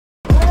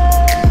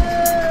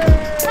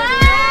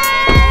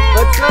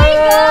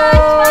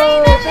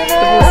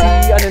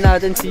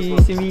natin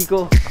si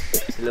Miko.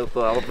 Hello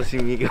po, ako po si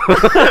Miko.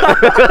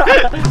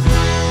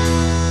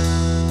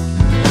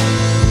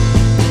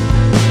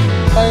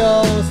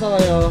 Kamusta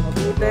kayo?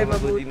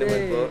 Mabuti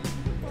naman po.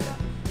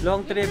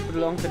 Long trip,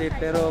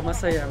 pero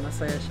masaya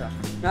siya.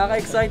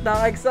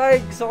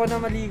 Nakaka-excite. Gusto ko na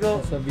maligo.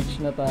 Sa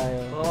beach na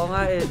tayo. Oo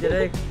nga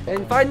direct.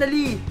 And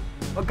finally,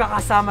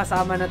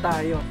 magkakasama-sama na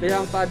tayo. Kaya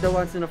ang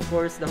Padawans and of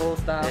course, the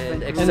whole staff. And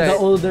the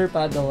older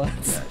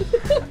Padawans.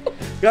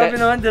 Grabe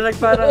naman,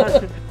 direct parang...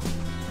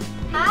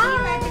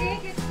 Hi!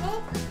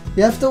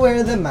 You have to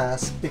wear the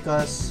mask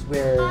because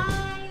we're...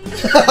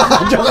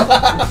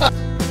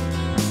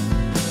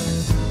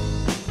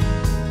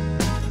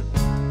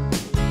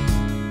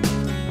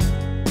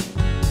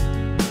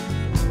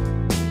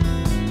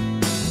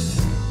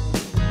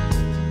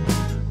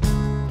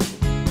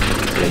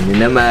 Yan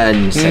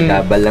naman,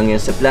 sagabal lang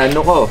yan sa plano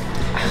ko.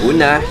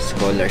 Una,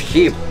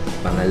 scholarship.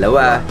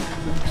 Pangalawa,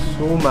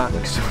 Suma.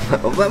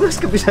 o ba, mas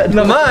kabisado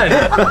Naman!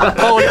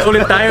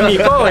 Ulit tayo,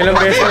 Miko. Ilang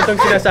beses mo itong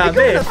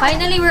sinasabi.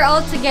 Finally, we're all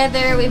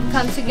together. We've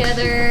come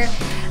together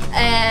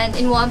and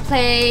in one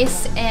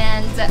place,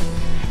 and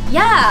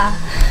yeah.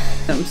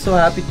 I'm so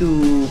happy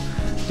to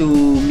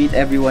meet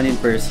everyone in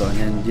person,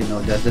 and you know,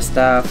 the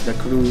staff, the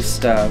crews,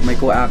 my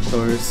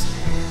co-actors.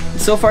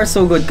 So far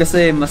so good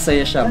kasi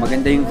masaya siya,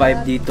 maganda yung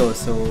vibe dito,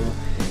 so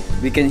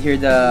we can hear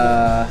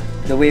the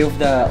wave of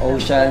the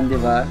ocean, di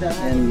ba?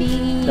 And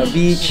the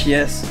beach,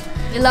 yes.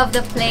 We love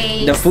the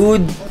place. The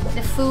food,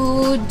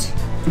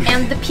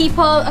 and the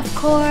people, of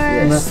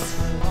course. yes.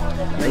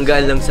 ang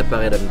gaan lang sa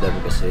pakiramdam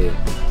kasi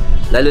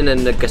lalo na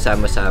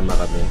nagkasama-sama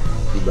kami.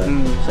 Diba?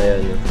 Saya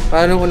no?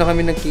 Paano una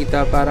kami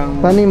nagkita, parang...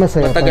 Paano yung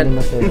masaya? Matagal.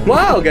 Paano masaya?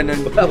 Wow! Ganun.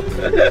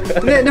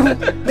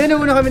 Hindi,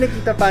 nung una kami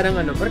nagkita, parang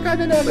ano,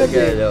 barkada na agad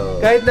eh.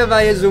 Kahit na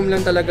via Zoom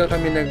lang talaga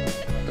kami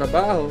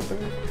nagtrabaho.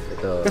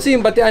 Ito. Kasi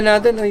yung batian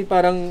natin ay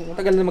parang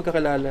matagal na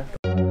magkakalala.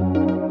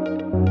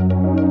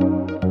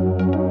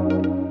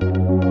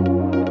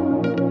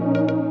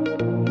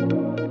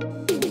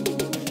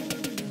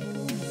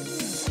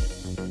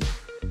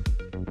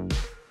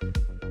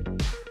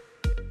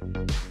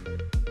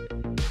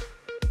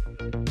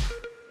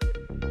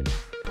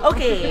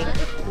 Okay,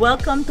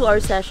 welcome to our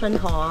session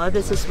hall.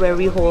 This is where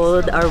we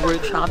hold our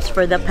workshops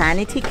for the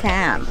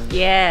Paniticamp.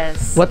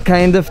 Yes. What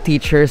kind of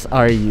teachers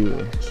are you?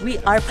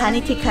 We are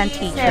Paniticamp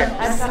teachers.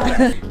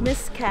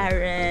 Miss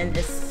Karen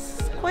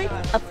is quite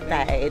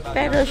uptight,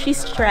 pero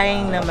she's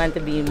trying naman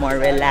to be more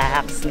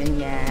relaxed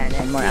ganyan,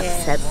 and more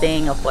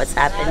accepting of what's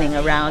happening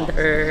around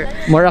her.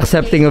 More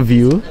accepting of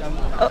you?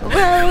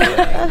 Well,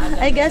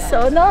 I guess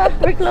so. No,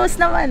 we're close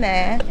naman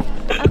eh.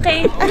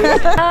 Okay,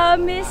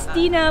 Miss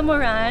Tina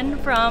Moran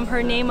from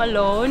Her Name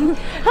Alone.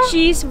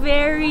 She's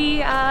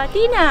very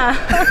Tina.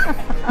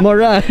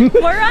 Moran.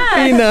 Moran.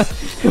 Tina.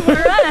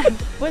 Moran.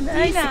 What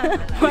Tina.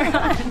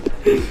 Moran.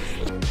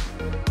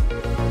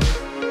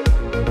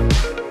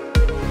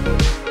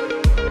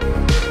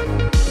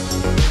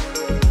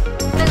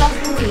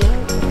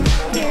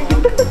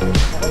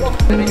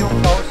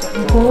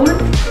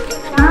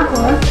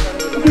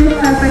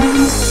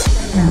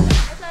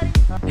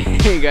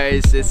 Hey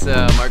guys, it's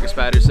Markus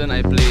Paterson.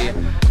 I play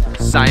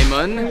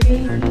Simon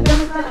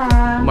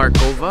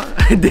Markova.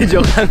 Hindi,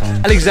 joke lang.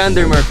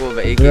 Alexander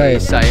Markova, aka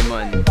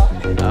Simon.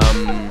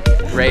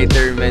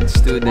 Writer, med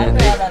student,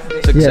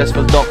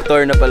 successful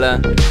doctor na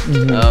pala.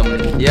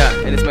 Yeah,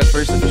 and it's my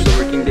first official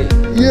working day.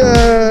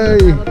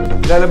 Yay!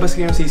 Lalabas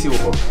ko yung sisiw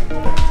ko.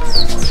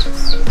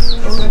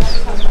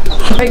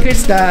 Hi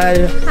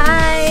Crystal!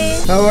 Hi!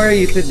 How are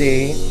you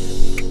today?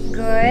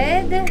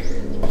 Good?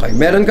 Okay,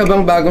 meron ka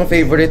bang bagong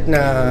favorite na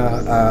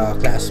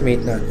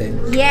classmate natin?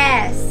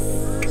 Yes!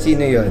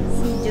 Sino yun?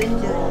 Si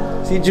Junjun.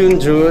 Si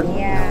Junjun?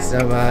 Yeah. Nice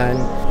naman.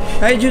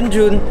 Hi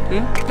Junjun!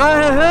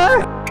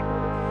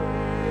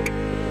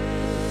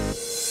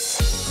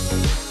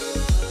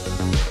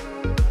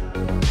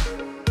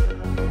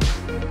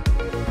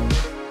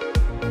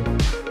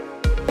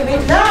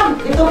 Wait lang!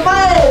 Ito pa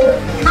eh!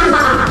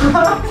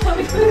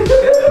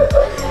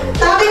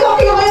 Sabi ko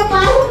kayo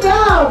pasok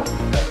niyo!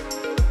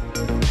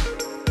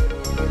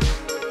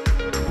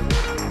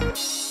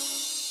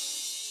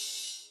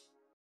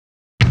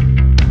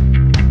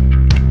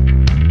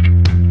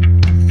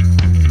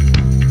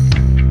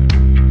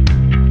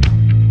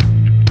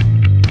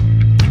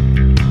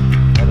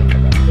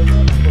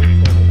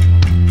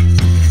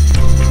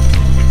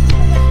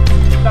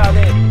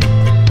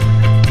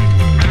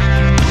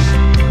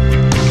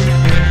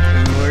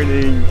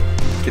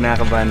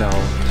 Kinakabahan ako.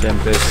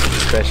 Siyempre,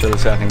 special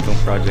sa akin tong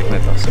project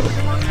na to. So,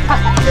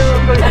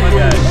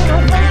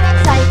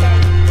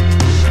 Excited.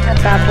 At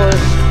tapos,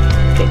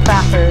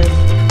 kickbackers.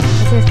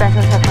 Kasi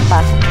special sa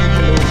papasok ng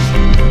tulog.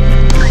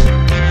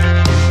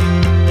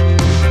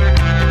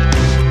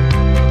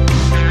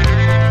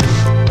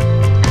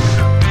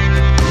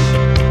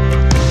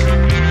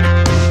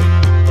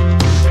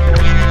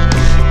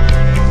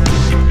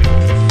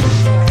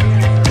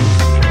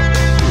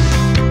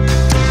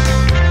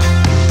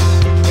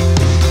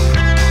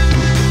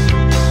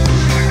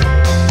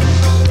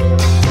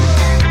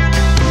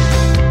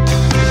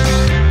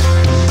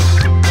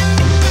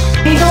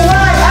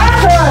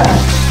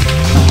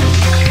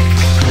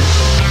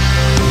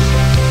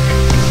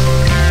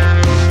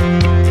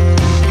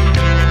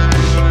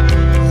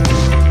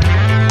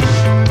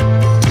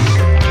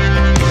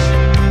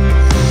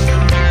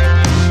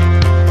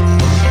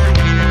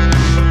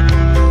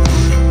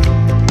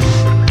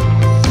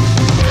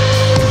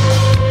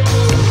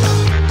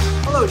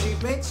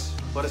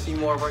 Want to see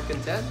more of our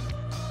content?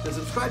 Then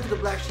subscribe to the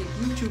Black Sheep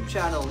YouTube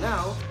channel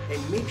now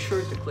and make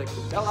sure to click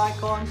the bell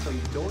icon so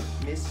you don't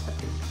miss a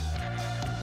thing.